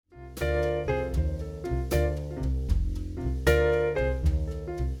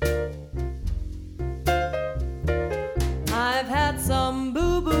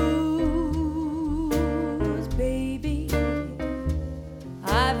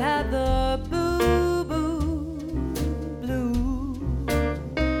had the boo-boo blues.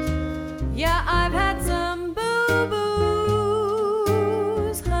 Yeah, I've had some boo-boos,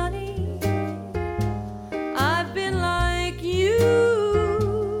 honey. I've been like you.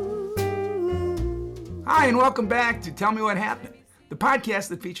 Hi, and welcome back to Tell Me What Happened, the podcast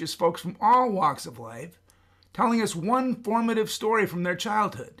that features folks from all walks of life telling us one formative story from their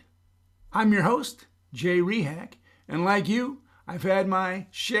childhood. I'm your host, Jay Rehak, and like you, I've had my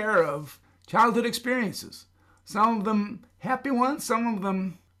share of childhood experiences. Some of them happy ones, some of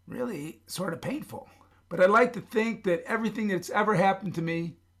them really sort of painful. But I'd like to think that everything that's ever happened to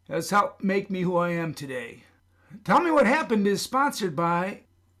me has helped make me who I am today. Tell Me What Happened is sponsored by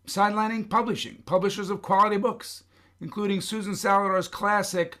Sidelining Publishing, publishers of quality books, including Susan Salador's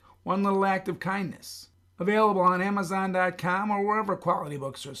classic, One Little Act of Kindness, available on Amazon.com or wherever quality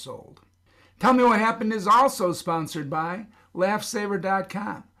books are sold. Tell Me What Happened is also sponsored by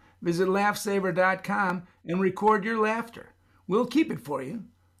LaughSaver.com. Visit LaughSaver.com and record your laughter. We'll keep it for you,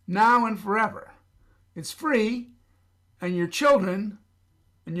 now and forever. It's free, and your children,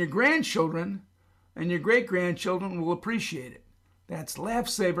 and your grandchildren, and your great-grandchildren will appreciate it. That's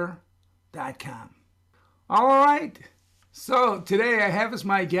LaughSaver.com. All right, so today I have as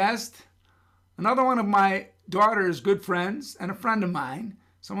my guest another one of my daughter's good friends and a friend of mine,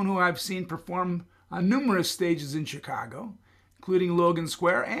 someone who I've seen perform on numerous stages in Chicago, including Logan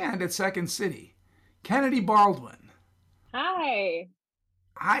Square and at Second City, Kennedy Baldwin. Hi.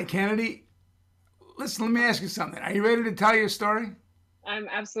 Hi, Kennedy. Listen, let me ask you something. Are you ready to tell your story? I'm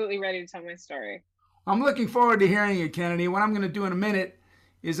absolutely ready to tell my story. I'm looking forward to hearing it, Kennedy. What I'm going to do in a minute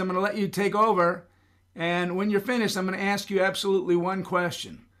is I'm going to let you take over, and when you're finished, I'm going to ask you absolutely one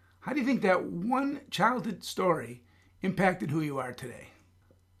question. How do you think that one childhood story impacted who you are today?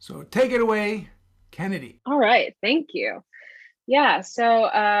 So take it away, Kennedy. All right. Thank you. Yeah. So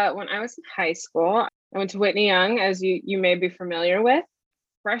when I was in high school, I went to Whitney Young, as you may be familiar with.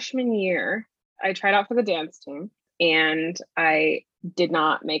 Freshman year, I tried out for the dance team and I did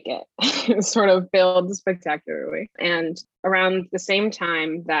not make it. It was sort of failed spectacularly. And around the same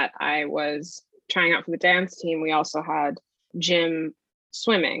time that I was trying out for the dance team, we also had gym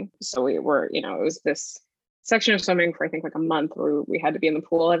swimming. So we were, it was this section of swimming for I think like a month where we had to be in the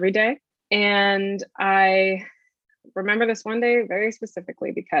pool every day. And I remember this one day very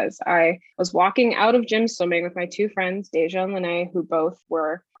specifically because I was walking out of gym swimming with my two friends, Deja and Lene, who both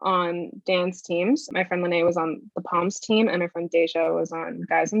were on dance teams. My friend Lene was on the Palms team and my friend Deja was on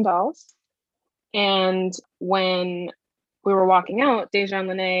Guys and Dolls. And when we were walking out, Deja and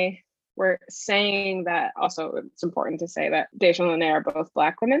Lene were saying that, also it's important to say that Deja and Lene are both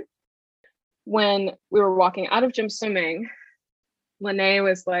Black women. When we were walking out of gym swimming, Lene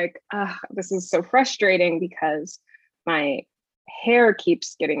was like, this is so frustrating because my hair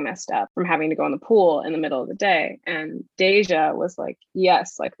keeps getting messed up from having to go in the pool in the middle of the day. And Deja was like,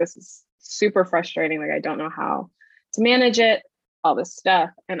 yes, like this is super frustrating. Like, I don't know how to manage it, all this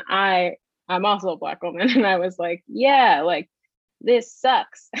stuff. And I'm also a Black woman. And I was like, yeah, like this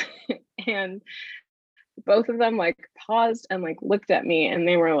sucks. And both of them like paused and like looked at me and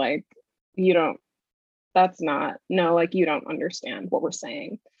they were like, you don't understand what we're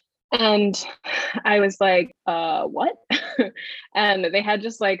saying. And I was like, what? And they had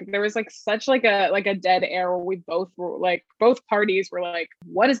just like, there was like such like a dead air where we both were like, both parties were like,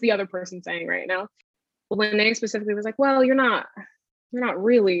 what is the other person saying right now? Lene specifically was like, well, you're not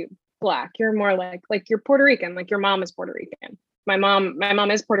really Black. You're more like you're Puerto Rican, like your mom is Puerto Rican. My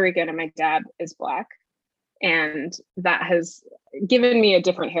mom is Puerto Rican and my dad is Black. And that has given me a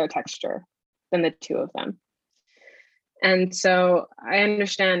different hair texture than the two of them. And so I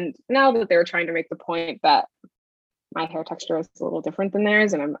understand now that they were trying to make the point that my hair texture is a little different than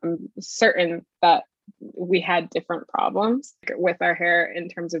theirs. And I'm certain that we had different problems with our hair in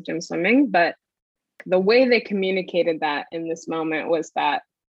terms of gym swimming. But the way they communicated that in this moment was that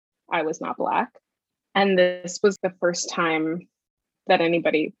I was not Black. And this was the first time that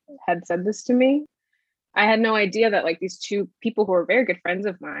anybody had said this to me. I had no idea that like these two people who were very good friends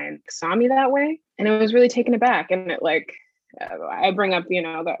of mine saw me that way. And I was really taken aback. And it like, I bring up,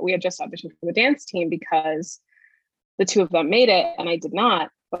 that we had just auditioned for the dance team because the two of them made it and I did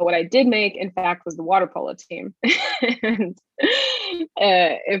not. But what I did make, in fact, was the water polo team. And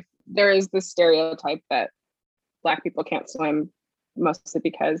if there is this stereotype that Black people can't swim, mostly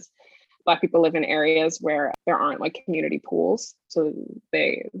because Black people live in areas where there aren't like community pools. So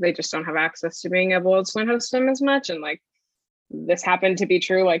they just don't have access to being able to learn how to swim as much. And like, this happened to be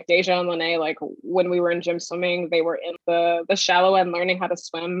true. Like Deja and Lene, like when we were in gym swimming, they were in the shallow end learning how to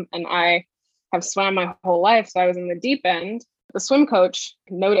swim. And I have swam my whole life. So I was in the deep end. The swim coach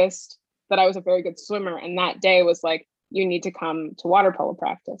noticed that I was a very good swimmer. And that day was like, you need to come to water polo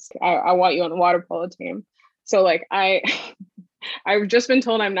practice. I want you on the water polo team. So like I've just been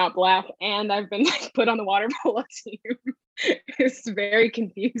told I'm not Black and I've been like put on the water polo team. It's very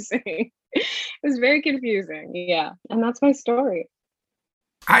confusing. It's very confusing. Yeah. And that's my story.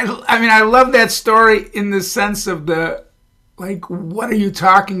 I mean, I love that story in the sense of the, like, what are you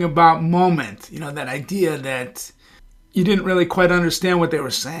talking about moment? You know, that idea that you didn't really quite understand what they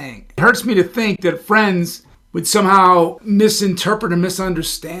were saying. It hurts me to think that friends would somehow misinterpret or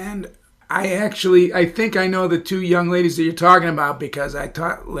misunderstand. I think I know the two young ladies that you're talking about because I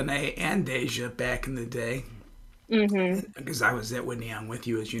taught Lene and Deja back in the day. Mm-hmm. Because I was at Whitney Young with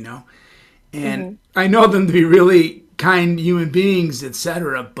you, as you know. And I know them to be really kind human beings,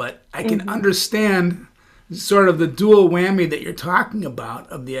 etc. But I can understand sort of the dual whammy that you're talking about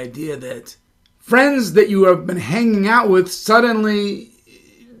of the idea that friends that you have been hanging out with, suddenly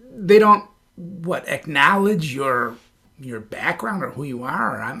they don't, acknowledge your background or who you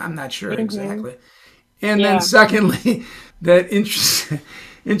are. Or I'm not sure exactly. And then secondly, that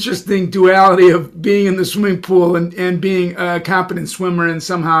interesting duality of being in the swimming pool and being a competent swimmer and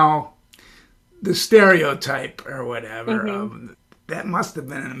somehow the stereotype or whatever. That must have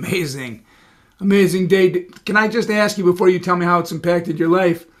been an amazing day. Can I just ask you before you tell me how it's impacted your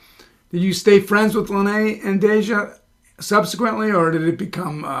life, did you stay friends with Lene and Deja subsequently, or did it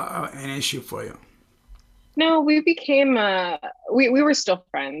become an issue for you? No, we became, we were still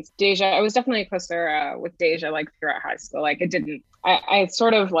friends. Deja, I was definitely closer with Deja, like throughout high school. Like I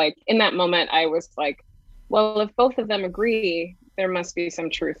sort of like, in that moment, I was like, well, if both of them agree, there must be some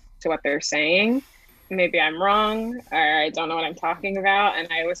truth to what they're saying. Maybe I'm wrong, or I don't know what I'm talking about. And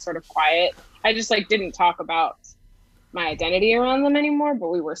I was sort of quiet. I just like didn't talk about my identity around them anymore, but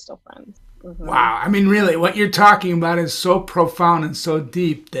we were still friends. Wow. I mean, really, what you're talking about is so profound and so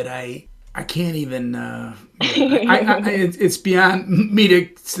deep that I can't even, it's beyond me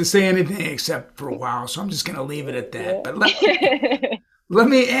to say anything except for wow. So I'm just going to leave it at that. But let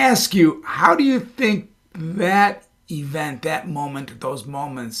me ask you, how do you think that event, that moment, those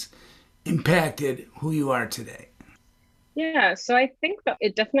moments impacted who you are today? Yeah, so I think that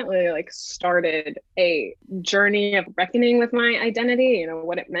it definitely like started a journey of reckoning with my identity, you know,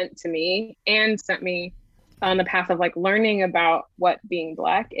 what it meant to me, and sent me on the path of like learning about what being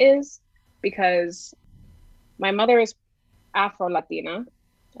Black is, because my mother is Afro-Latina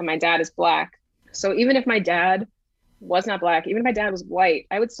and my dad is Black. So even if my dad was not Black, even if my dad was white,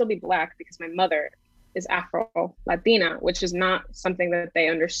 I would still be Black because my mother is Afro-Latina, which is not something that they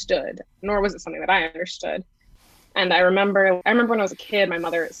understood, nor was it something that I understood. And I remember when I was a kid, my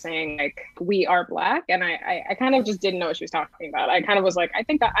mother saying like, we are Black. And I kind of just didn't know what she was talking about. I kind of was like, I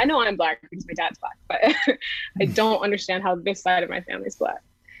think that I know I'm Black because my dad's Black, but I don't understand how this side of my family is Black.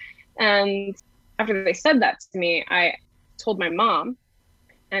 And after they said that to me, I told my mom,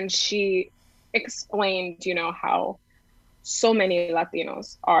 and she explained, you know, how so many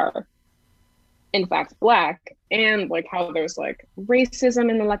Latinos are in fact Black, and like how there's like racism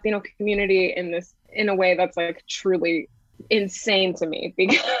in the Latino community in a way that's like truly insane to me,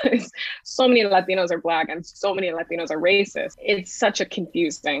 because so many Latinos are Black and so many Latinos are racist. It's such a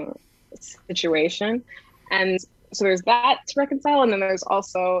confusing situation. And so there's that to reconcile. And then there's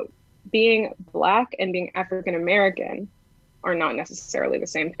also being Black and being African American are not necessarily the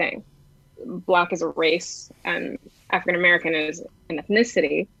same thing. Black is a race and African American is an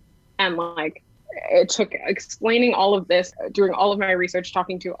ethnicity. And like, it took explaining all of this, doing all of my research,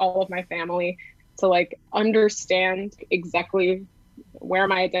 talking to all of my family to like understand exactly where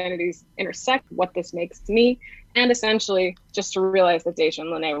my identities intersect, what this makes me, and essentially just to realize that Deja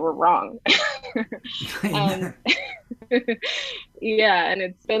and Lene were wrong. And yeah, and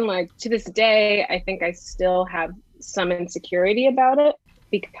it's been like, to this day, I think I still have some insecurity about it,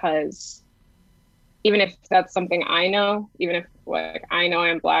 because even if that's something I know, even if like I know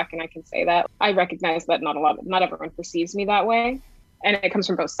I'm Black and I can say that, I recognize that not everyone perceives me that way. And it comes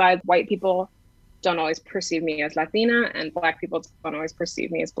from both sides. White people don't always perceive me as Latina, and Black people don't always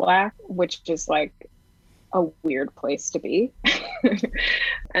perceive me as Black, which is like a weird place to be.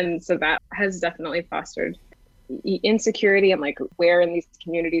 And so that has definitely fostered insecurity and like, where in these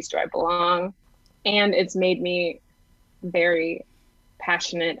communities do I belong? And it's made me very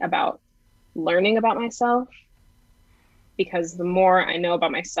passionate about learning about myself, because the more I know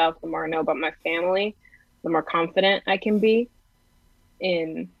about myself, the more I know about my family, the more confident I can be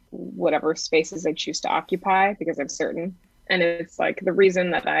in whatever spaces I choose to occupy, because I'm certain. And it's like the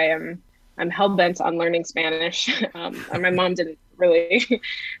reason that I'm hell-bent on learning Spanish. And my mom didn't really,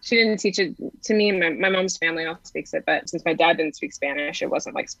 she didn't teach it to me. My mom's family all speaks it, but since my dad didn't speak Spanish, it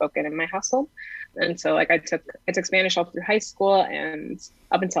wasn't like spoken in my household. And so like I took Spanish all through high school, and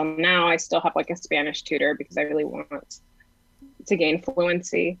up until now, I still have like a Spanish tutor because I really want to gain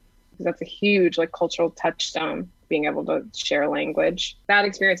fluency, because that's a huge like cultural touchstone, being able to share language. That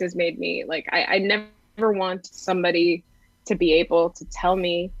experience has made me like, I never want somebody to be able to tell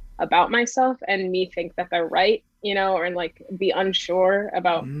me about myself and me think that they're right, you know, or like be unsure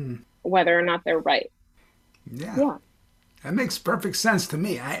about whether or not they're right. Yeah. That makes perfect sense to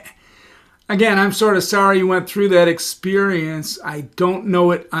me. Again, I'm sort of sorry you went through that experience. I don't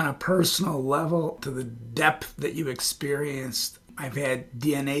know it on a personal level to the depth that you experienced. I've had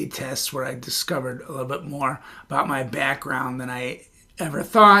DNA tests where I discovered a little bit more about my background than I ever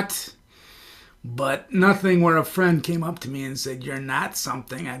thought, but nothing where a friend came up to me and said, "You're not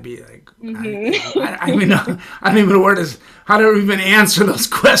something." I'd be like, I mean, I don't even know how to even answer those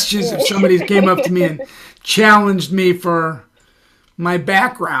questions if somebody came up to me and challenged me for my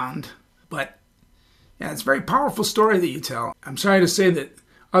background. But yeah, it's a very powerful story that you tell. I'm sorry to say that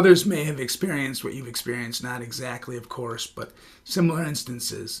others may have experienced what you've experienced, not exactly, of course, but similar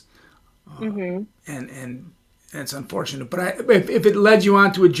instances. And it's unfortunate. But if it led you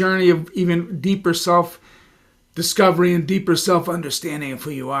on to a journey of even deeper self-discovery and deeper self-understanding of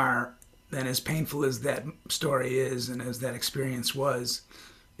who you are, then as painful as that story is and as that experience was,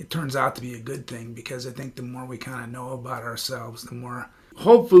 it turns out to be a good thing, because I think the more we kind of know about ourselves, the more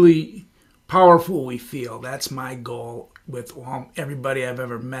hopefully powerful we feel. That's my goal with everybody I've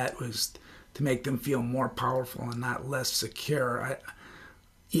ever met, was to make them feel more powerful and not less secure.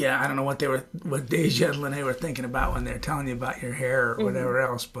 I don't know what Deja and Lene were thinking about when they're telling you about your hair or whatever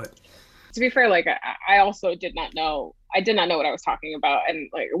else, but to be fair, like I also did not know what I was talking about, and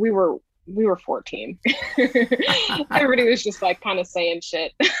like we were 14. Everybody was just like kind of saying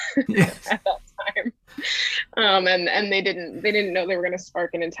shit yes. at that time. And they didn't know they were going to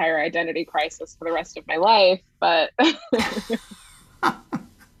spark an entire identity crisis for the rest of my life. But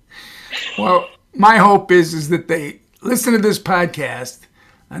well, my hope is that they listen to this podcast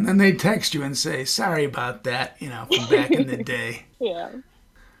and then they text you and say, "Sorry about that," from back in the day. Yeah.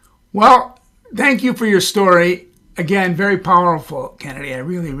 Well, thank you for your story. Again, very powerful, Kennedy. I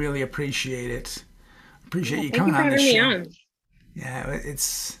really, really appreciate it. Appreciate you coming on the show. Yeah,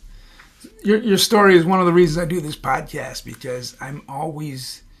 it's your story is one of the reasons I do this podcast, because I'm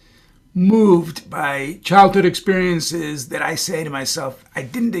always moved by childhood experiences that I say to myself, I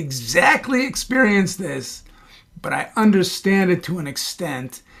didn't exactly experience this, but I understand it to an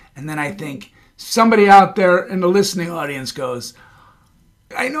extent. And then I think somebody out there in the listening audience goes,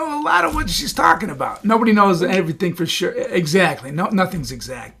 I know a lot of what she's talking about. Nobody knows everything for sure. Exactly. No, nothing's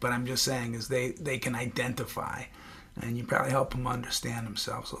exact, but I'm just saying is they can identify, and you probably help them understand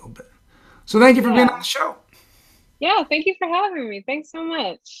themselves a little bit. So thank you for being on the show. Yeah, thank you for having me. Thanks so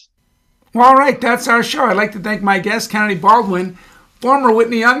much. Well, all right, that's our show. I'd like to thank my guest, Kennedy Baldwin, former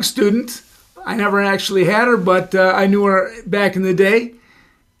Whitney Young student. I never actually had her, but I knew her back in the day.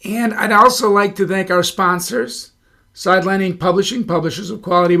 And I'd also like to thank our sponsors, Sidelining Publishing, publishers of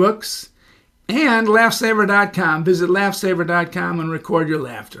quality books, and LaughSaver.com. Visit LaughSaver.com and record your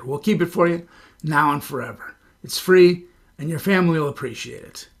laughter. We'll keep it for you now and forever. It's free, and your family will appreciate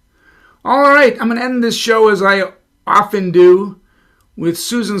it. All right, I'm going to end this show as I often do with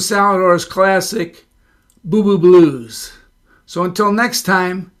Susan Salvador's classic, Boo Boo Blues. So until next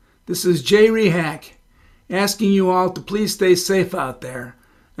time, this is Jay Rehack asking you all to please stay safe out there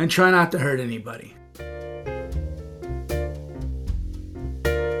and try not to hurt anybody.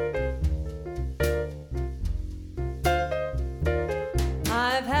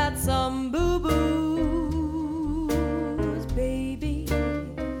 I've had some boo-boos, baby.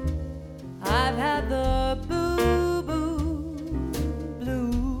 I've had the boo-boo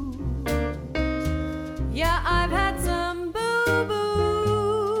blues. Yeah, I've had some boo-boos,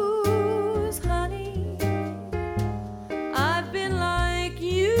 honey. I've been like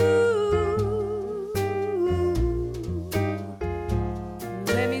you.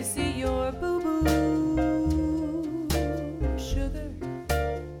 Let me see your boo-boo, sugar.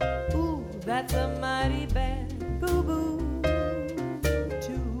 Ooh, that's a mighty bad boo-boo,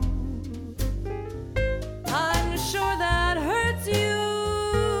 too. I'm sure that hurts you,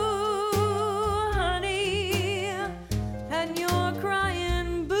 honey, and you're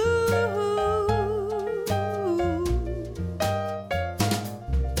crying boo.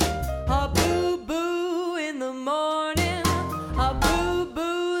 A boo-boo in the morning, a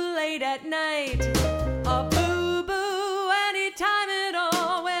boo-boo late at night, a boo-boo anytime at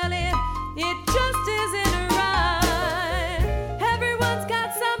all. Well, it just isn't right. Have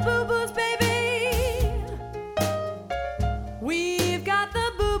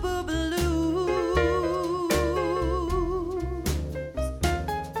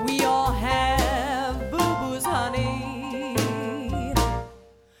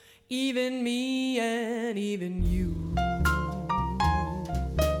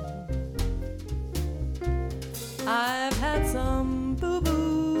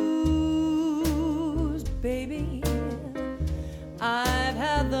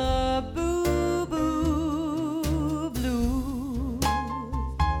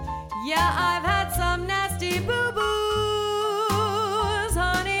Yeah, I've had some nasty boo-boos,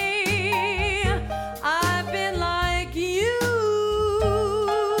 honey. I've been like you.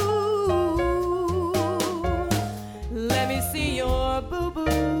 Let me see your boo-boo,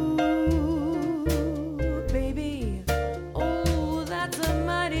 baby. Oh, that's a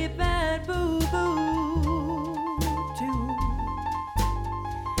mighty bad boo-boo, too.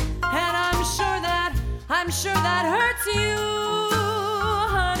 And I'm sure that hurts you,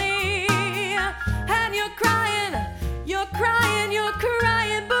 honey. And you're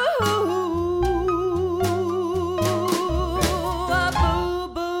crying, boo. A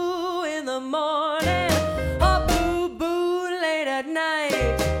boo-boo in the morning, a boo-boo late at night,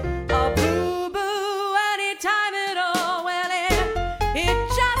 a boo-boo anytime at all. Well, it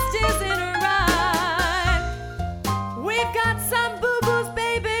just isn't right. We've got some boo-boos,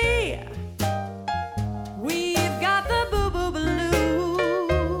 baby. We've got the boo-boo blues.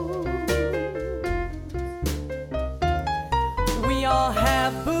 We all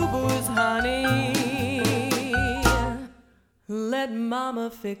have boo-boos, honey. Let mama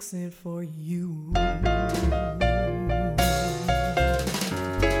fix it for you.